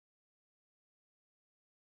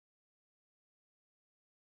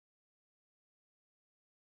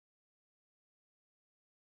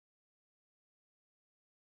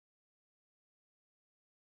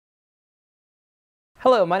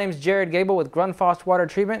Hello, my name is Jared Gable with Grundfos Water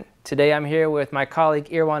Treatment. Today I'm here with my colleague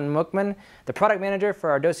Irwan Mukman, the product manager for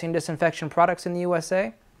our dosing and disinfection products in the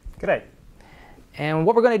USA. G'day. And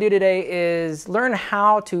what we're going to do today is learn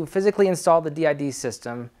how to physically install the DID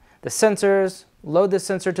system, the sensors, load the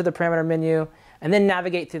sensor to the parameter menu, and then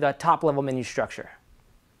navigate through the top level menu structure.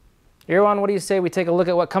 Irwan, what do you say we take a look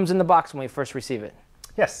at what comes in the box when we first receive it?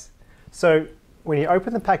 Yes. So when you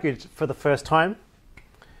open the package for the first time,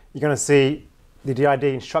 you're going to see the DID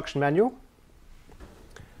instruction manual,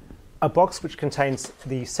 a box which contains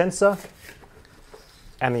the sensor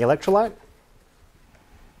and the electrolyte.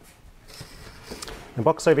 The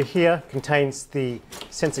box over here contains the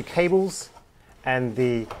sensor cables and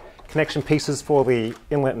the connection pieces for the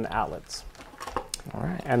inlet and outlets. All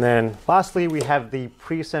right. And then lastly, we have the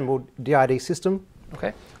pre-assembled DID system.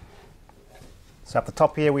 Okay. So at the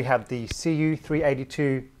top here, we have the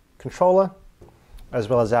CU382 controller, as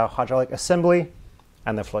well as our hydraulic assembly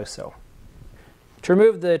and the flow cell. To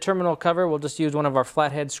remove the terminal cover, we'll just use one of our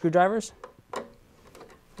flathead screwdrivers.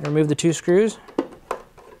 Remove the two screws.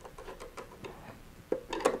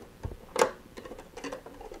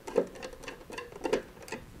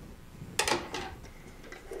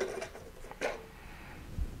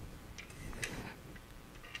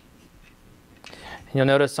 You'll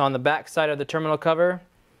notice on the back side of the terminal cover,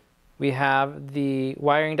 we have the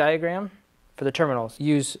wiring diagram for the terminals.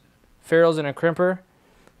 Use ferrules and a crimper.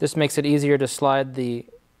 This makes it easier to slide the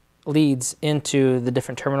leads into the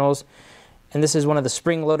different terminals. And this is one of the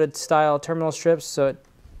spring-loaded style terminal strips, so it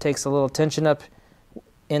takes a little tension up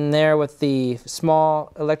in there with the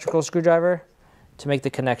small electrical screwdriver to make the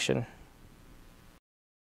connection.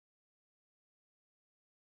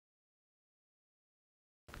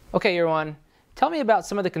 Okay, Irwan. Tell me about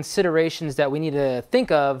some of the considerations that we need to think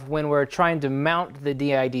of when we're trying to mount the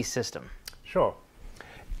DID system. Sure.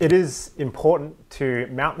 It is important to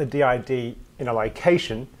mount the DID in a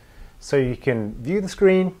location so you can view the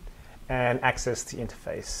screen and access the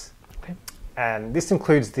interface. Okay. And this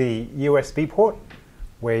includes the USB port,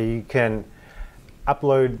 where you can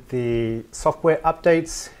upload the software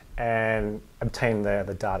updates and obtain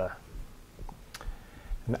the data.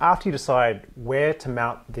 And after you decide where to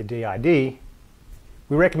mount the DID,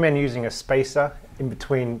 we recommend using a spacer in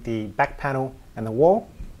between the back panel and the wall,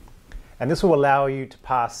 and this will allow you to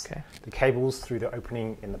pass the cables through the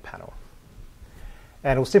opening in the panel.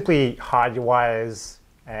 And it will simply hide your wires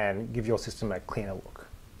and give your system a cleaner look.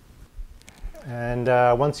 And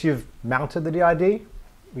once you've mounted the DID,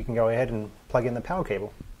 we can go ahead and plug in the power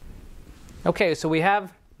cable. Okay, so we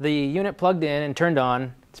have the unit plugged in and turned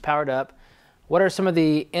on, it's powered up. What are some of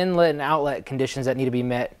the inlet and outlet conditions that need to be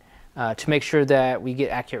met to make sure that we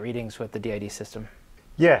get accurate readings with the DID system?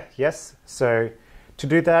 Yes. So to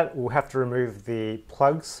do that, we'll have to remove the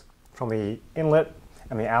plugs from the inlet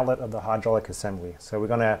and the outlet of the hydraulic assembly. So we're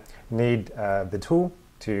going to need the tool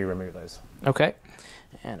to remove those. Okay.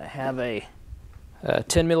 And I have a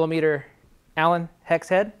 10 millimeter Allen hex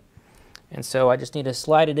head. And so I just need to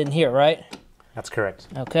slide it in here, right? That's correct.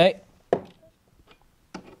 Okay.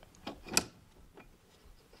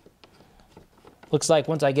 Looks like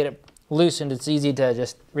once I get it loosened, it's easy to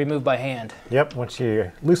just remove by hand. Yep, once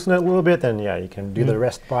you loosen it a little bit, then yeah, you can do the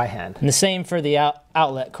rest by hand. And the same for the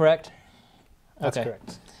outlet, correct? That's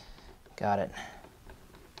correct. Got it.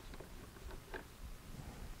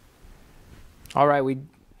 All right, we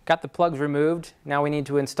got the plugs removed. Now we need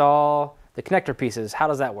to install the connector pieces. How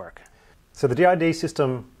does that work? So the DID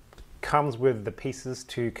system comes with the pieces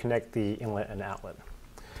to connect the inlet and outlet.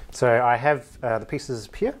 So I have the pieces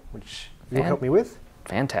here, which you'll help me with.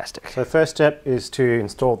 Fantastic. So the first step is to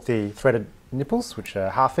install the threaded nipples, which are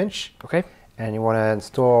 1/2 inch. Okay. And you want to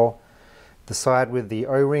install the side with the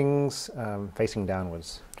O-rings facing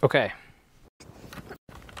downwards. Okay.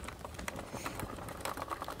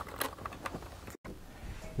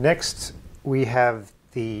 Next, we have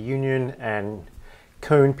the union and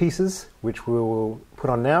cone pieces, which we will put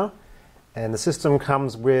on now. And the system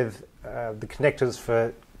comes with the connectors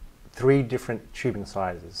for 3 different tubing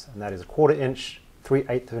sizes, and that is 1/4 inch,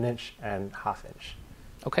 3/8 of an inch, and 1/2 inch.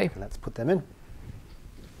 Okay. And let's put them in.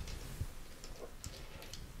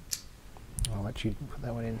 I'll let you put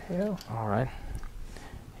that one in here. All right.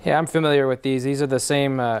 Yeah, I'm familiar with these. These are the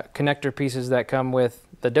same connector pieces that come with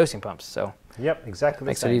the dosing pumps. So yep, exactly.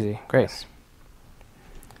 Makes it easy. Great. Yes.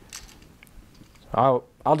 So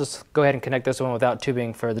I'll just go ahead and connect this one without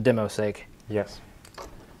tubing for the demo's sake. Yes.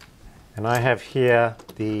 And I have here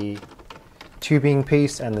the tubing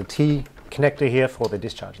piece and the T connector here for the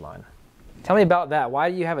discharge line. Tell me about that. Why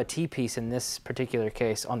do you have a T-piece in this particular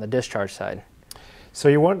case on the discharge side? So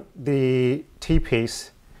you want the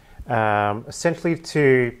T-piece essentially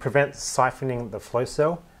to prevent siphoning the flow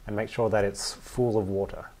cell and make sure that it's full of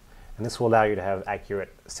water. And this will allow you to have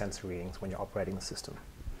accurate sensor readings when you're operating the system.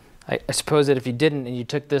 I suppose that if you didn't and you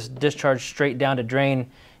took this discharge straight down to drain,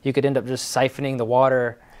 you could end up just siphoning the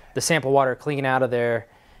water, the sample water clean out of there,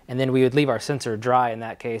 and then we would leave our sensor dry in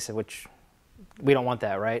that case, which we don't want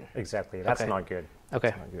that, right? Exactly. That's not good. Okay.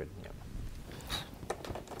 That's not good. Yep.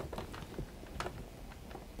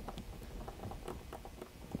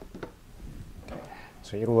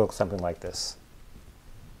 So it'll look something like this.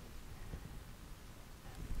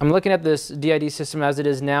 I'm looking at this DID system as it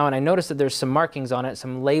is now, and I noticed that there's some markings on it,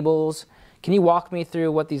 some labels. Can you walk me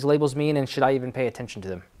through what these labels mean, and should I even pay attention to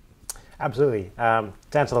them? Absolutely. To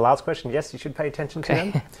answer the last question, yes, you should pay attention to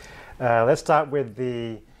them. Let's start with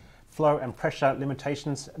the flow and pressure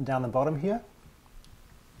limitations down the bottom here.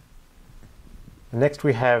 Next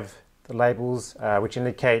we have the labels which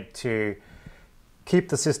indicate to keep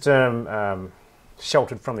the system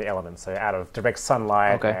sheltered from the elements, so out of direct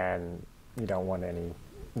sunlight, and you don't want any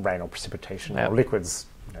rain or precipitation or liquids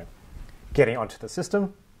getting onto the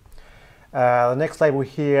system. The next label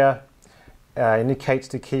here indicates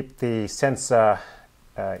to keep the sensor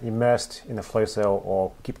immersed in the flow cell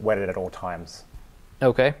or keep it wetted at all times.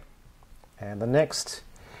 Okay. And the next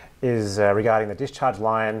is regarding the discharge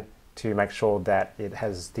line, to make sure that it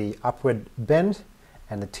has the upward bend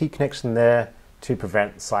and the T connection there to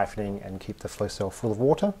prevent siphoning and keep the flow cell full of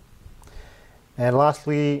water. And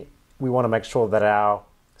lastly, we want to make sure that our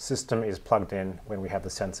system is plugged in when we have the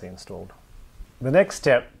sensor installed. The next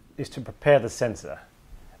step is to prepare the sensor.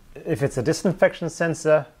 If it's a disinfection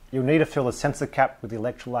sensor, you'll need to fill the sensor cap with the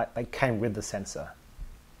electrolyte that came with the sensor.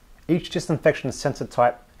 Each disinfection sensor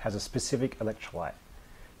type has a specific electrolyte.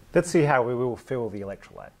 Let's see how we will fill the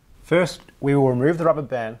electrolyte. First, we will remove the rubber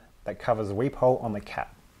band that covers the weep hole on the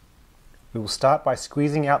cap. We will start by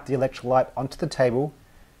squeezing out the electrolyte onto the table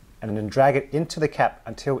and then drag it into the cap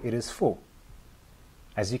until it is full.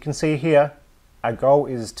 As you can see here, our goal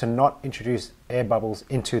is to not introduce air bubbles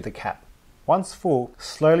into the cap. Once full,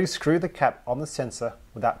 slowly screw the cap on the sensor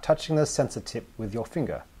without touching the sensor tip with your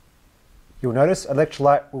finger. You'll notice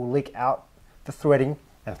electrolyte will leak out the threading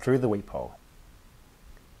and through the weep hole.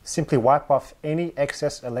 Simply wipe off any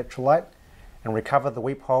excess electrolyte and recover the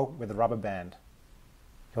weep hole with a rubber band.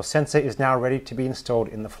 Your sensor is now ready to be installed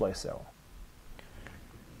in the flow cell.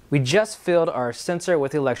 We just filled our sensor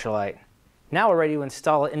with electrolyte. Now we're ready to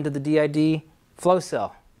install it into the DID flow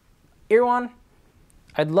cell. Irwan,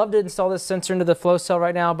 I'd love to install this sensor into the flow cell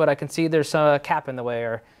right now, but I can see there's a cap in the way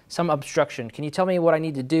or some obstruction. Can you tell me what I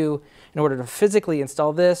need to do in order to physically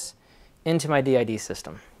install this into my DID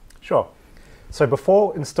system? Sure. So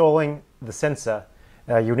before installing the sensor,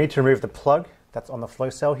 you'll need to remove the plug that's on the flow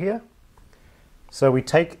cell here. So we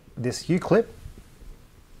take this U-clip,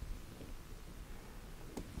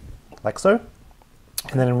 like so,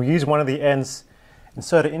 and then we use one of the ends,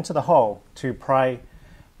 insert it into the hole to pry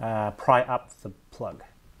up the plug.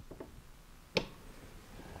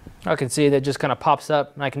 I can see that it just kind of pops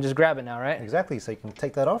up and I can just grab it now, right? Exactly, so you can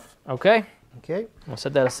take that off. Okay. Okay. We'll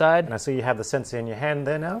set that aside. And I see you have the sensor in your hand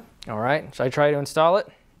there now. All right. Should I try to install it?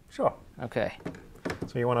 Sure. Okay.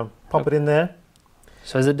 So you want to pop it in there.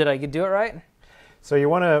 So did I do it right? So you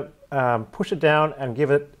want to push it down and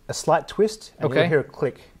give it a slight twist, and you'll hear a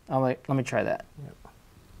click. Let me try that.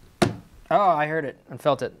 Yep. Oh, I heard it and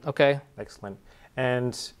felt it. Okay. Excellent.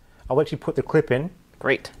 And I'll let you put the clip in.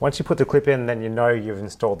 Great. Once you put the clip in, then you know you've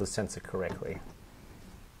installed the sensor correctly.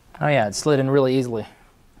 Oh yeah, it slid in really easily.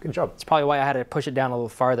 Good job. That's probably why I had to push it down a little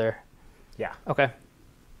farther. Yeah. Okay.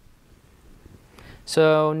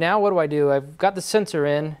 So now what do? I've got the sensor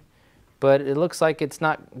in, but it looks like it's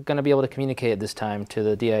not going to be able to communicate this time to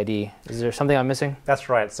the DID. Is there something I'm missing? That's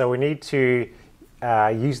right. So we need to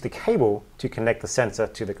use the cable to connect the sensor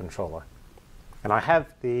to the controller. And I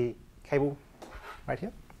have the cable right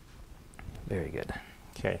here. Very good.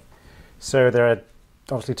 Okay. So there are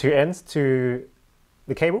obviously two ends to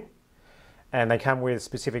the cable, and they come with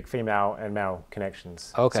specific female and male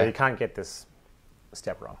connections. Okay. So you can't get this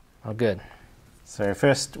step wrong. Oh, good. So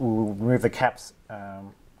first we'll remove the cap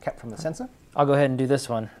from the sensor. I'll go ahead and do this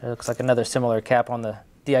one. It looks like another similar cap on the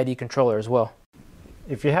DID controller as well.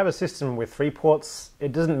 If you have a system with 3 ports,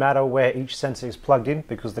 it doesn't matter where each sensor is plugged in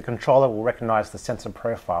because the controller will recognize the sensor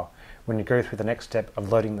profile when you go through the next step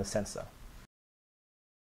of loading the sensor.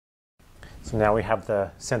 So now we have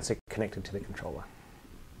the sensor connected to the controller.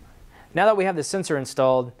 Now that we have the sensor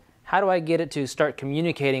installed, how do I get it to start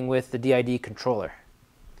communicating with the DID controller?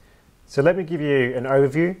 So let me give you an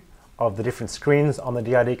overview of the different screens on the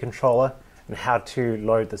DID controller and how to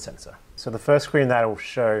load the sensor. So the first screen that will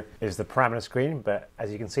show is the parameter screen, but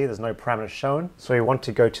as you can see, there's no parameters shown. So we want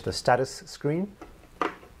to go to the status screen,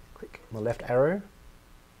 click on the left arrow,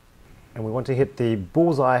 and we want to hit the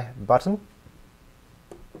bullseye button,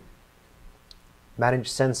 manage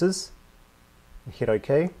sensors, and hit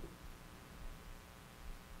OK.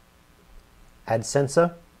 Add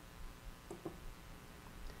sensor.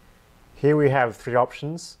 Here we have three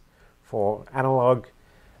options for analog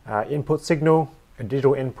input signal, a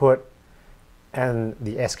digital input, and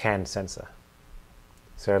the SCAN sensor.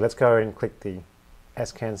 So let's go and click the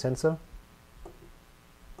SCAN sensor.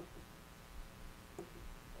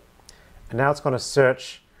 And now it's going to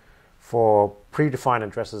search for predefined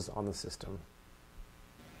addresses on the system.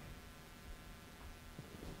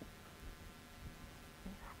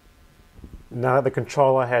 Now that the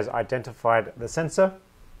controller has identified the sensor,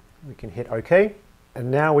 we can hit OK.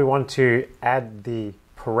 And now we want to add the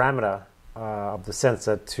parameter of the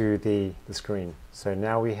sensor to the screen. So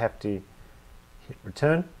now we have to hit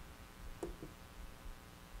return.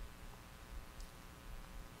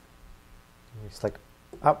 We select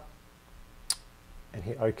up and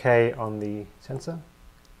hit OK on the sensor.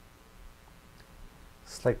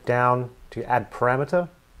 Select down to add parameter.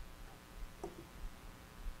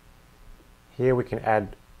 Here we can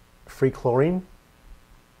add free chlorine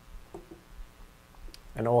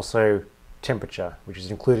and also temperature, which is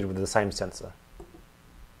included with the same sensor.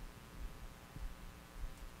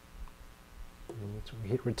 And we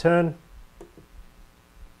hit return,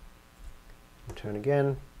 return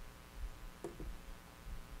again.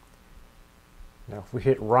 Now if we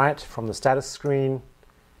hit right from the status screen,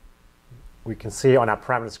 we can see on our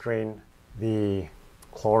parameter screen the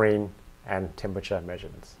chlorine and temperature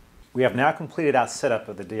measurements. We have now completed our setup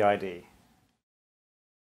of the DID.